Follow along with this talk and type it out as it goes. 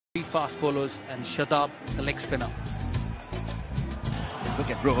Three fast bowlers and Shadab, the leg spinner. Look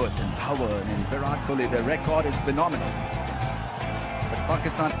at Rohit and Dhawal and Virat Kohli. Their record is phenomenal. But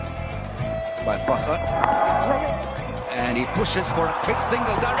Pakistan by Fakhr. And he pushes for a quick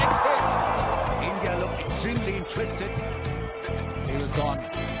single, direct hit. India look extremely interested. He was gone.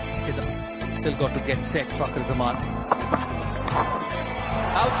 Still got to get set, Fakhr-Zaman.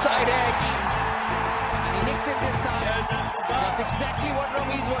 Outside edge. And he nicks it this time. That's exactly what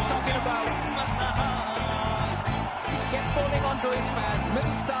Rameez was talking about. He kept falling onto his man,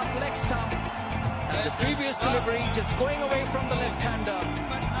 middle stump, leg stump. And the previous delivery just going away from the left-hander.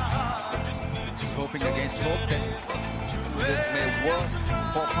 He's hoping against hope that this may work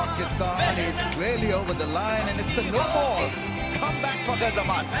for Pakistan. He's clearly over the line and it's a no ball. Come back,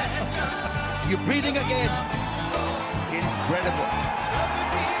 Fakhr-Zaman. You're breathing again. Incredible.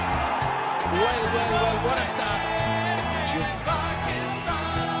 Well, what a start.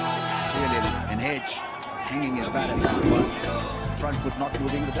 Really an edge, hanging his bat at that one. Front foot not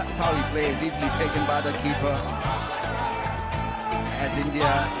moving, but that's how he plays. Easily taken by the keeper. As India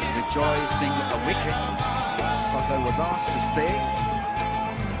rejoicing a wicket. Fakhr was asked to stay.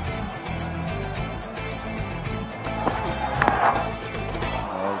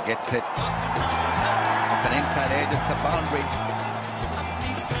 Oh, gets it. Off an inside edge, it's a boundary.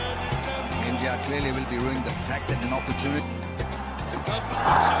 India clearly will be ruining the fact that an opportunity.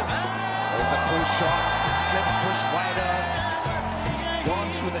 There's a pull shot, slip push wider, gone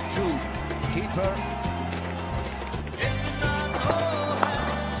through the two. Keeper.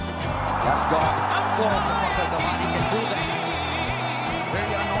 That's gone. For Fakhr-Zaman, he can do that.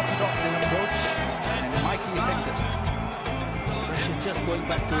 Very unorthodox in approach and mighty effective. Pressure just going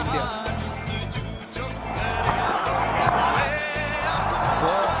back to India.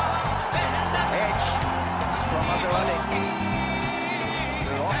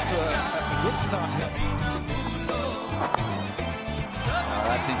 Good start here.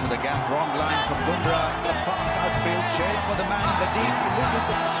 That's into the gap. Wrong line from Bumrah. It's a fast outfield chase for the man in the deep. He loses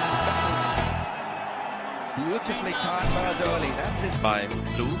the beautifully timed by early. That's his by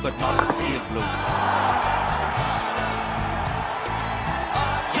blue, but not a sea of blue.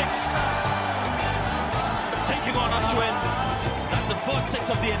 6. Taking on Ashwin. That's the first 6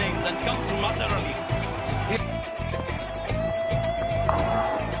 of the innings and comes from Mazharali.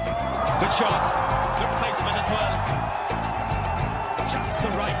 Good shot, good placement as well. Just the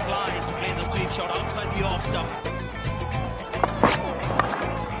right line to play the sweep shot outside the off stump.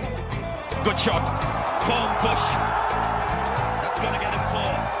 Good shot, firm push. That's going to get him 4.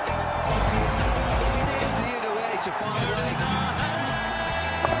 Steered away to far right.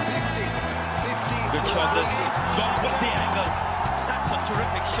 50. Good shot this. It's gone with the angle. That's a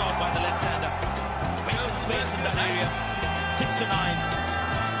terrific shot by the left-hander. Making space in that area. 6 to 9.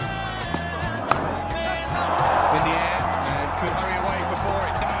 In the air and could hurry away before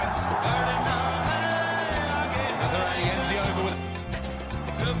it does. Mazharali ends the over with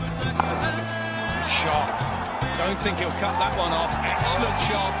shot. Don't think he'll cut that one off. Excellent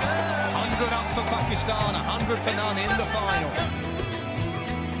shot. 100 up for Pakistan, 100 for none in the final.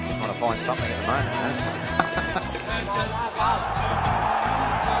 Trying to find something at the moment, yes.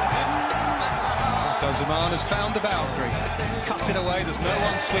 Zaman has found the boundary. Cut it away, there's no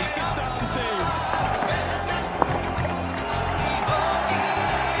one sweep. It's down to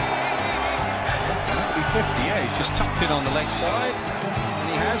 50, yeah, he's just tucked it on the leg side, and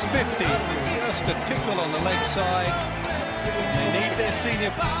he has 50, just a tickle on the leg side. They need their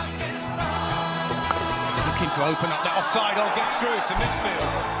senior. Looking to open up that offside, gets through to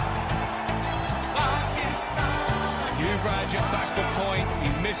midfield. Yuvraj at backward point, he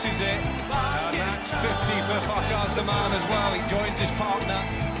misses it, and that's 50 for Fakhr-Zaman as well. He joins his partner.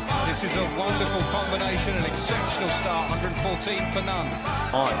 This is a wonderful combination, an exceptional start, 114 for none.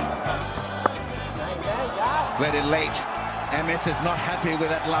 Very late. MS is not happy with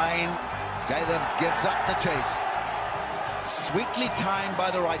that line. Jaydev gives up the chase. Sweetly timed by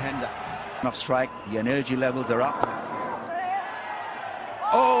the right-hander. Off strike, the energy levels are up.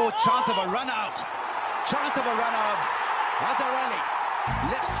 Oh, chance of a run out. Chance of a run out. Mazharali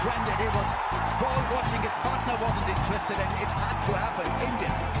left stranded. He was ball watching. His partner wasn't interested and it had to happen.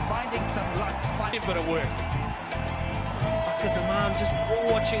 India finding some luck. But it worked. Zaman just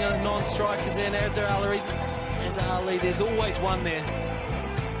watching a non-strikers there. Azhar Ali, there's always one there.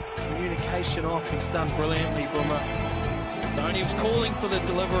 Communication off, he's done brilliantly, Bumrah. Dhoni was calling for the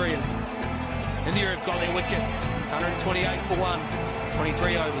delivery, and India have got their wicket. 128 for 1,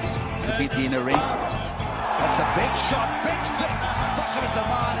 23 overs. To beat the inner ring. That's a big shot, big six.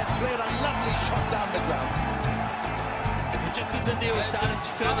 Fakhr-Zaman has played a lovely shot down the ground. Just youngsters in there were starting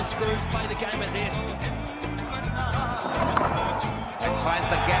to turn the screws, play the game at this. And finds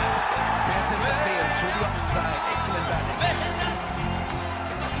the gap. Passes the field through the offside. Excellent batting.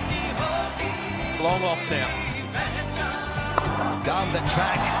 Long off now. Down the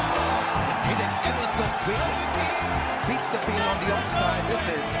track. Hit it ever so sweetly. Beats the field on the offside. This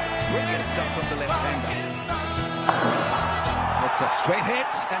is brilliant stuff from the left-hander. It's a straight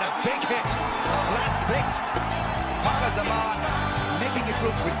hit and a big hit. Flat six. Pakar Zaman making it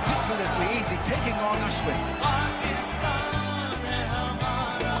look ridiculously easy, taking on Ashwin.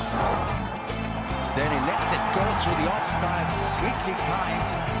 Then he lets it go through the offside, sweetly timed.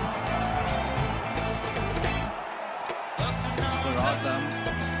 Sarfaraz11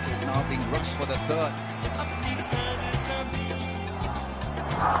 is now being rushed for the third.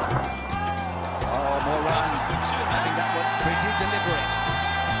 Oh, more runs. I think that was pretty deliberate.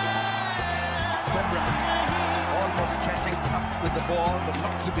 Kubra almost catching up with the ball, but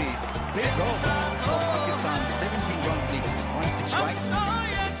not to be. Big overs for Pakistan. 17 runs lead, 1-6 strikes.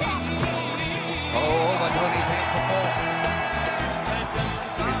 Oh, over Dhoni's head for 4.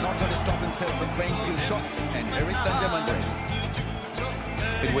 He's not going to stop himself from playing few shots. And here is Sanjay Mandre.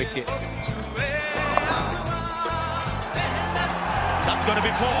 Good wicket. That's going to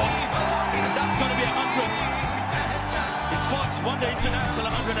be 4. And that's going to be 100. His first one-day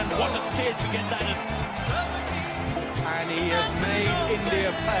international 100, and what a save to get that in. And he has made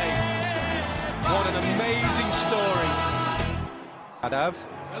India pay. What an amazing story. Adav.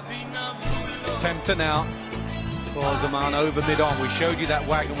 Tempter now for Zaman over mid-on. We showed you that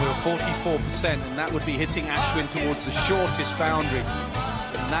wagon, we were 44%, and that would be hitting Ashwin towards the shortest boundary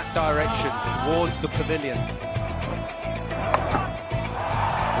in that direction, towards the pavilion.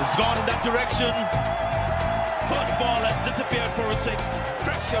 It's gone in that direction. First ball has disappeared for a 6.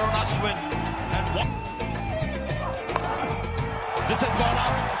 Pressure on Ashwin. And what? This has gone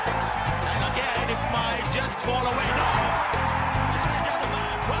up. And again, it might just fall away now.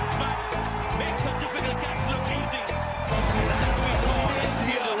 Runs back. Makes some difficult catch look easy.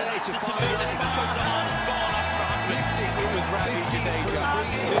 It was Ravi Jadeja.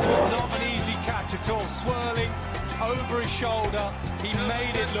 This was not an easy catch at all. Swirling over his shoulder, he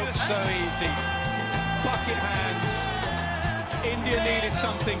made it look so easy. Bucket hands. India needed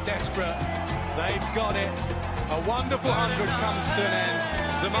something desperate. They've got it. A wonderful 100 comes to an end.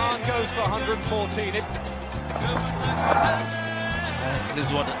 Zaman goes for 114. This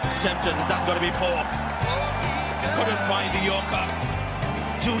is what attempted. That's got to be 4. Couldn't find the Yorker.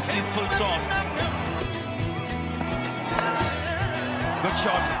 Juicy full toss. Good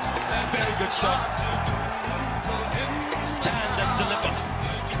shot. Very good shot. Stand and deliver.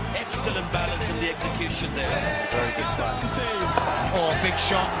 Excellent balance in the execution there. Very good start. Oh, big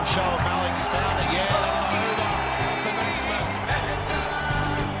shot from Shoaib Malik. He's found it. Yeah, that's over. It's a nice man.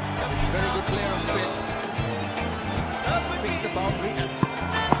 Very good player of spin. Beat the boundary.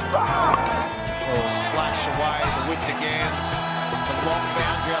 Oh, slash away the width again. It's a long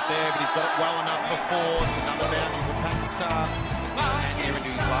boundary up there, but he's got it well enough for 4. It's another boundary for Pakistan. And here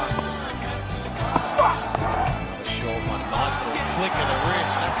into his last. A short one. Nice little flick of the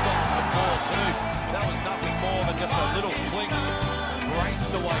wrist. That's gone for 4 too. That was nothing more than just a little flick.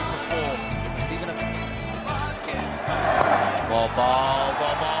 Raced away for 4. It's even a Ball,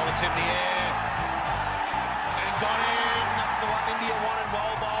 it's in the air. And got in. That's the one India wanted.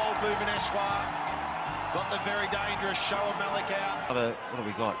 Well bowled, Bhuvaneshwar. Got the very dangerous Shoaib Malik out. What have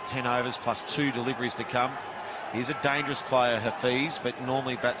we got? 10 overs plus 2 deliveries to come. He's a dangerous player, Hafiz, but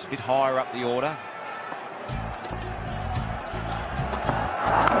normally bats a bit higher up the order.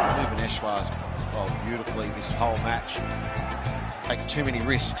 Bhuvaneshwar's bowled beautifully this whole match. Take too many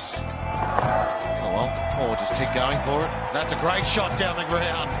risks. Oh well, or just keep going for it. That's a great shot down the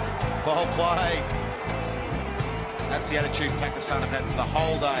ground. Well played. That's the attitude Pakistan have had for the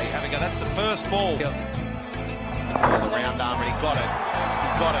whole day. Have a go. That's the first ball. Yep. Ball around arm, and he got it.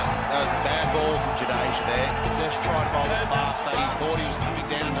 Got it. That was a bad ball from Jadeja there. Just tried to bowl it fast. He thought he was coming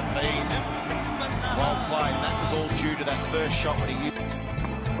down the knees. Well played. And that was all due to that first shot when he used.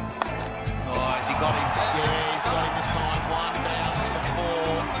 Oh, has he got him? Yeah, he's got him this time. 1 bounce for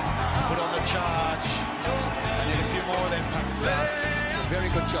 4. Put on the charge. Need a few more of them, Pakistan. very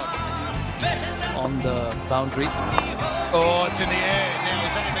good shot. On the boundary. Oh, it's in the air. Now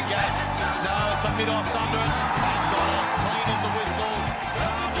he's in the gap. No, it's a mid-offs under it. Got it. Clean as a whistle.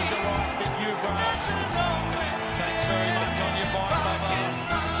 He's a right big Yuvraj. Thanks very much on your bike, Bubba.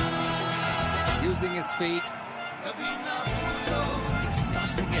 Using his feet. He's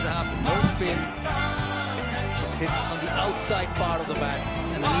tossing it up. No spin. Just hits on the outside part of the bat.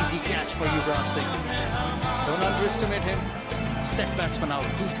 And an easy catch for Yuvraj Singh. Don't underestimate him. set batsman out,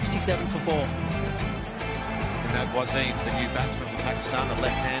 267 for 4. And that Wasim's the new batsman from Pakistan, a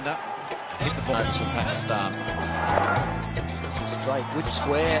left-hander. Hit the balls from Pakistan. This is straight, whip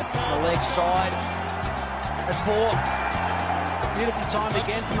square, on the leg side. That's 4. Beautifully timed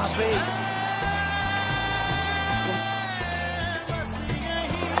again from Hafiz.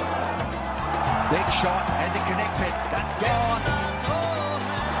 Big shot as it connected. That's gone.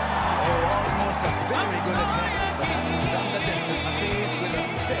 Oh, almost a very good attempt. But he's done the distance. Hafiz with a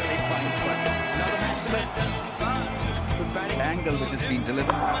very fine strike. Another maximum. Good batting angle which has been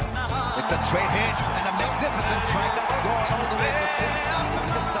delivered. It's a straight hit and a magnificent strike. That's gone all the way for 6.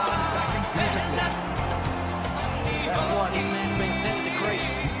 Pakistan is batting beautifully. That's why this man's been sent to the crease.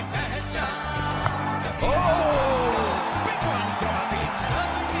 Oh! Big one from Hafiz.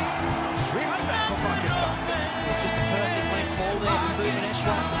 300 for Pakistan. It's just a perfect length ball there from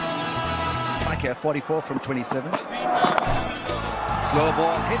Bhubaneswar. Like a 44 from 27. Slow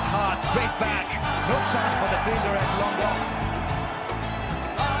ball, hit hard, straight back. No chance for the fielder at long off.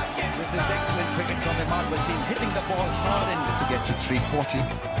 This is excellent cricket from Imad Wasim, hitting the ball hard in to get to 340.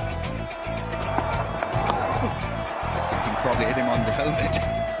 You can probably hit him on the helmet.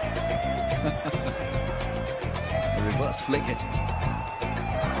 The reverse flick it.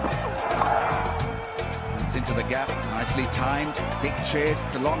 It's into the gap, nicely timed. Big chase,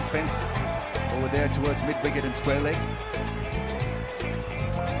 it's a long fence over there towards mid-wicket and square leg.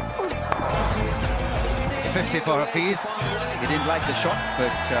 50 for Hafiz. He didn't like the shot,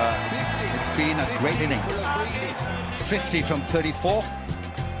 but it's been a great innings. 50 from 34.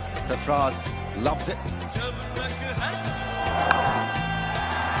 Sarfaraz loves it.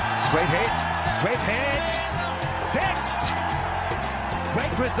 Straight hit, 6!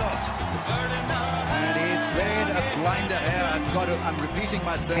 Great result. And he's played a blinder here. I'm repeating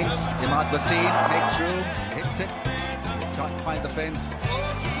myself. Imad Wasim makes room, hits it, can't find the fence.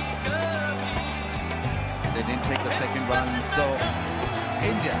 They didn't take the second run, so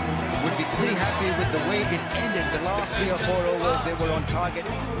India would be pretty happy with the way it ended. The last 3 or 4 overs, they were on target.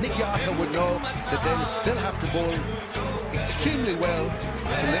 Nick Yarker would know that they'll still have to bowl extremely well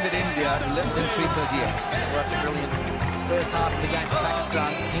to limit India to less than 338. Well, that's a brilliant first half of the game for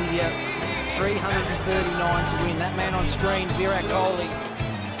Pakistan. India 339 to win. That man on screen, Virat Kohli,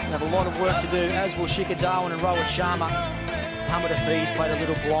 have a lot of work to do, as will Shikhar Dhawan and Rohit Sharma. Muhammad Hafiz played a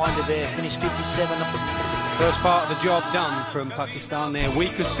little blinder there, finished 57. First part of the job done from Pakistan. Their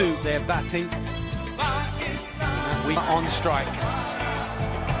weaker suit, their batting. Weak on strike.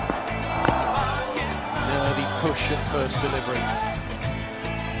 Nervy push at first delivery.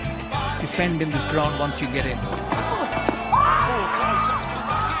 Defend in this ground once you get in. Oh, close. That's come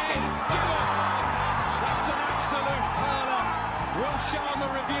back in. That's an absolute perler. Will Sharma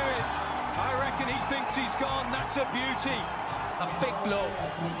review it? I reckon he thinks he's gone. That's a beauty. A big blow.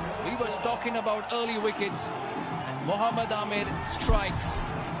 We were talking about early wickets, and Mohammad Amir strikes,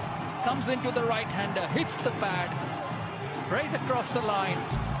 comes into the right-hander, hits the pad, prays across the line,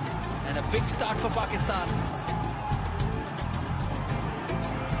 and a big start for Pakistan.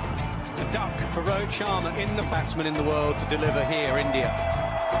 A duck for Rohit Sharma, in the batsman in the world to deliver here, India.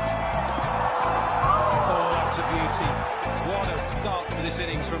 Oh, that's a beauty. What a start to this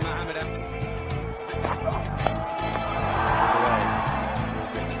innings from Mohammad Amir.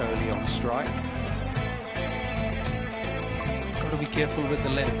 Kohli on strike. He's got to be careful with the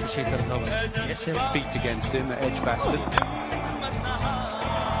length for Shikhar Dhawan. Yes, sir. Feet against him, the edge bastard.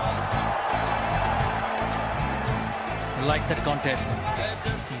 I like that contest.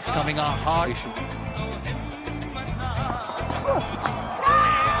 He's coming out hard.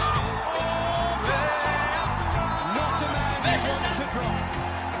 Not a man you want to drop.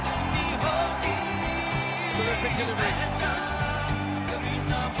 Terrific delivery.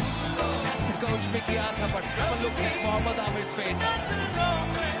 Coach Mickey Arthur, but have a look at Mohammad Amir's face.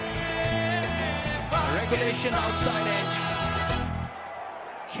 Regulation outside edge.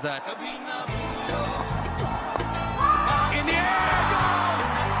 That. In the air, gone!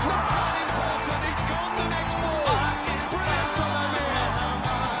 Not that important, he's gone the next ball. Brilliant from Amir.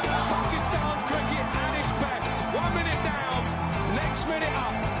 Pakistan cricket at its best. 1 minute down, next minute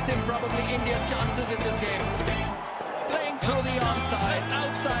up. Then probably India's chances in this game. Playing through the onside,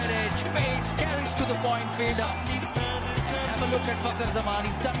 outside edge, pace, carries to the point fielder. Have a look at Fakhar Zaman.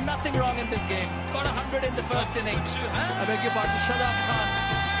 He's done nothing wrong in this game. Got 100 in the first innings. I beg your pardon, Shadab Khan.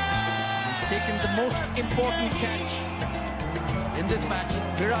 He's taken the most important catch in this match.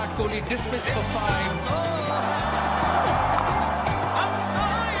 Virat Kohli dismissed for 5.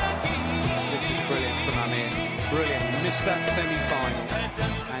 This is brilliant from Amir. Brilliant. He missed that semi-final,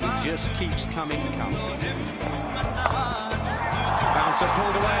 and he just keeps coming. Bouncer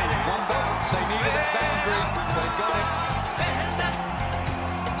pulled away. One bounce. They needed a boundary. They got it.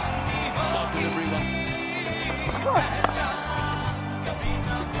 Delivery one.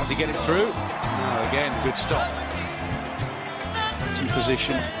 Does he get it through? No, again, good stop. In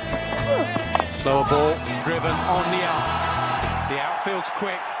position. Slower ball, driven on the up. The outfield's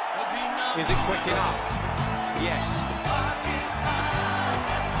quick. Is it quick enough? Yes.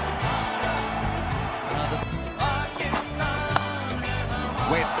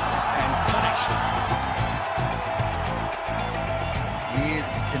 Whipped and punished. He is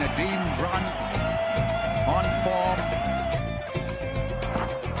in a dream run, on form.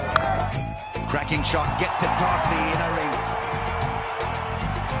 Cracking shot, gets it past the inner ring.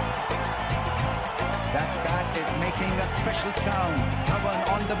 That bat is making a special sound. Dhawan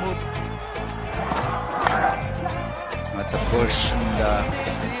on the move. That's a push and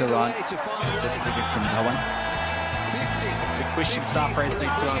it's a run. Good wicket from Dhawan. The question sarfaraz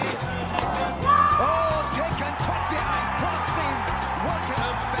needs to answer. Oh, taken, caught behind, crossing, working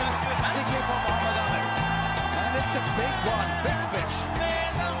fantastically for Mohammad Ahmed. And it's a big one, big fish.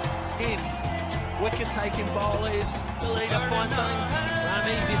 Wicket-taking bowlers, ability to find something.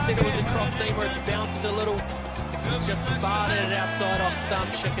 Rameez, you said it was a cross seamer, it's bounced a little. It's just spotted it outside off stump,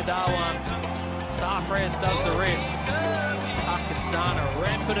 Shikhar. Sarfaraz does the rest. Pakistan are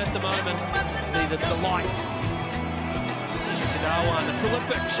rampant at the moment. See the delight. Shikhar, the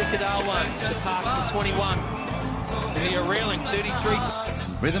prolific Shikhar, the pass to 21. And they are reeling, 33.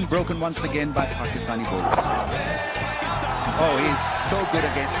 Rhythm broken once again by Pakistani bowlers. Oh, he's so good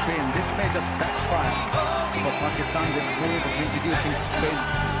against spin. This may just backfire for Pakistan, this move of introducing spin.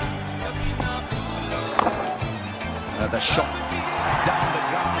 The shot down the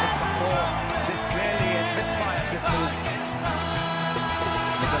ground, it's a four. This clearly is misfired, this move.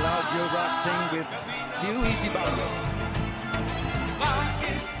 It allowed Yuvraj Singh with few easy boundaries.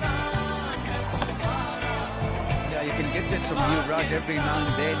 Yeah, you can get this from Yuvraj every now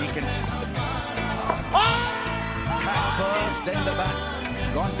and then. He can catch first, then the bat.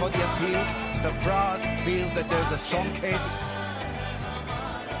 Gone for the appeal. Sarfaraz feels that there's a strong case.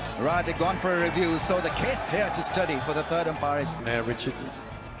 Right, they've gone for a review, so the case here to study for the third umpire is... Now Richard,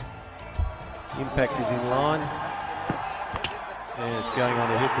 impact is in line, and it's going on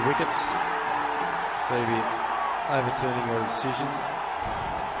to hit the wickets. So we're overturning your decision.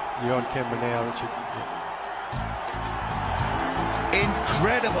 You're on camera now, Richard.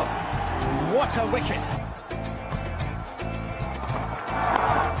 Incredible! What a wicket!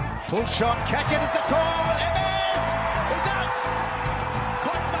 Full shot, catch it is the call! Evans is out!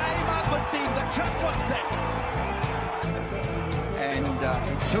 Caught by Imad Wasim, the trap was set. And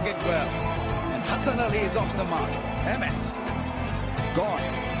he took it well. And Hassan Ali is off the mark. MS gone.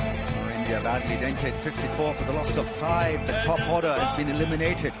 India badly dented, 54 for the loss of 5. The top order has been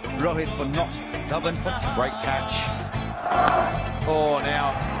eliminated. Rohit for not, Dhawan for... Great catch. Oh,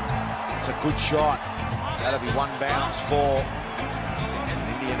 now it's a good shot. That'll be one bounce for...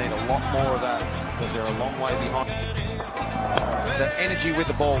 India need a lot more of that because they're a long way behind. The energy with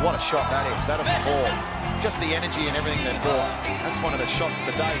the ball, what a shot that is. That'll be four. Just the energy and everything they've brought. That's one of the shots of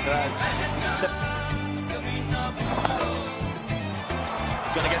the day for that. 67.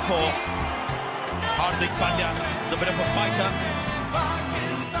 Gonna get four. Hardik Pandya is a bit of a fighter.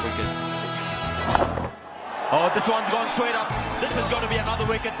 Wicket. Oh, this one's gone straight up. This is going to be another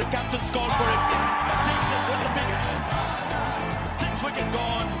wicket. The captain's called for it. Takes it with the big hands. 6 wicket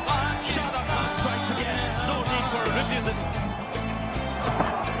gone. Shut up, man strikes again. No need for a review this.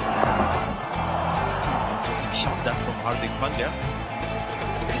 Just shot that from Hardik Pandya.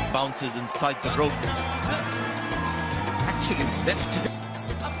 It bounces inside the rope. Actually left to go.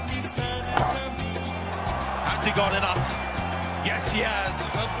 Has he got enough? Yes, he has.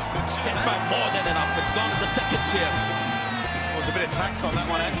 In fact, more than enough. It's gone to the second tier. There was a bit of tax on that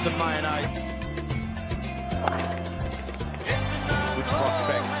one and some mayonnaise. Good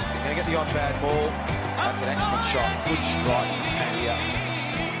prospect. You're going to get the odd bad ball. That's an excellent shot. Good strike. And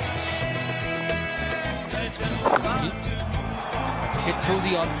Hit through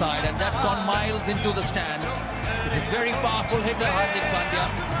the onside, and that's gone miles into the stands. It's a very powerful hitter, Hardik Pandya.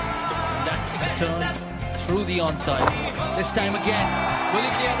 And that is turned through the onside. This time again, will he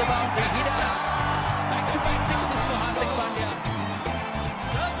clear the boundary? He does. Back-to-back sixes for Hardik Pandya.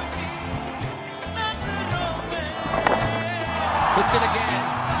 Puts it again.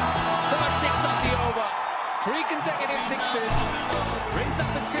 Third six of the over. 3 consecutive sixes. Brings up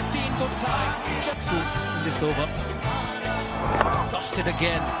his 15 good time. Sixes in this over. Lost it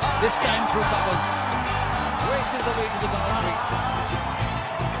again. This time through covers. Races away to the boundary.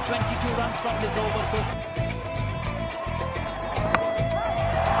 22 runs from this over. So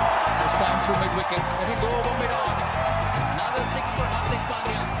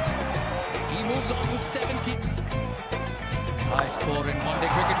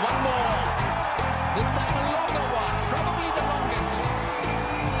cricket. One more. This time a longer one. Probably the longest.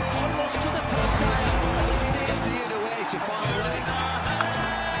 Almost to the third tire. Steered away to far away.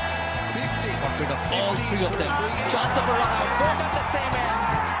 50. Got rid of all three of them. Chance of a run out. Both at the same end.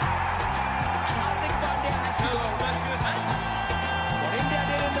 And Hardik Pandya has to go. What India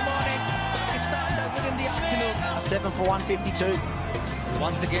did in the morning, Pakistan does it in the afternoon. A 7 for 152.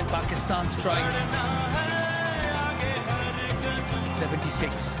 Once again, Pakistan strike. 76.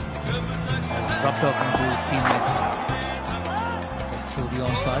 Rubbed off onto his teammates. Through the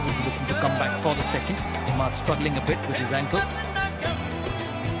onside, he's looking to come back for the second. Imad struggling a bit with his ankle.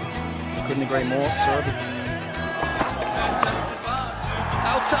 Couldn't agree more, sir.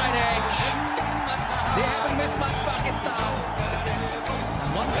 Outside edge. They haven't missed much, Pakistan. And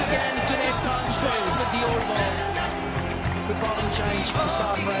once again, today's Khan strikes with the old ball. Good ball and change for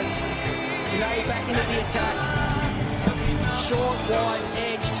Sarfaraz. Today back into the attack. Short, wide,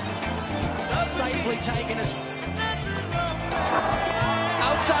 edged. Safely taken us.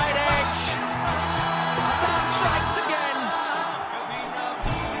 Outside edge. Hassan strikes again.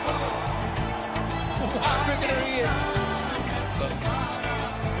 What cricketer he is.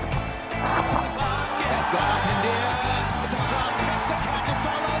 That's got up in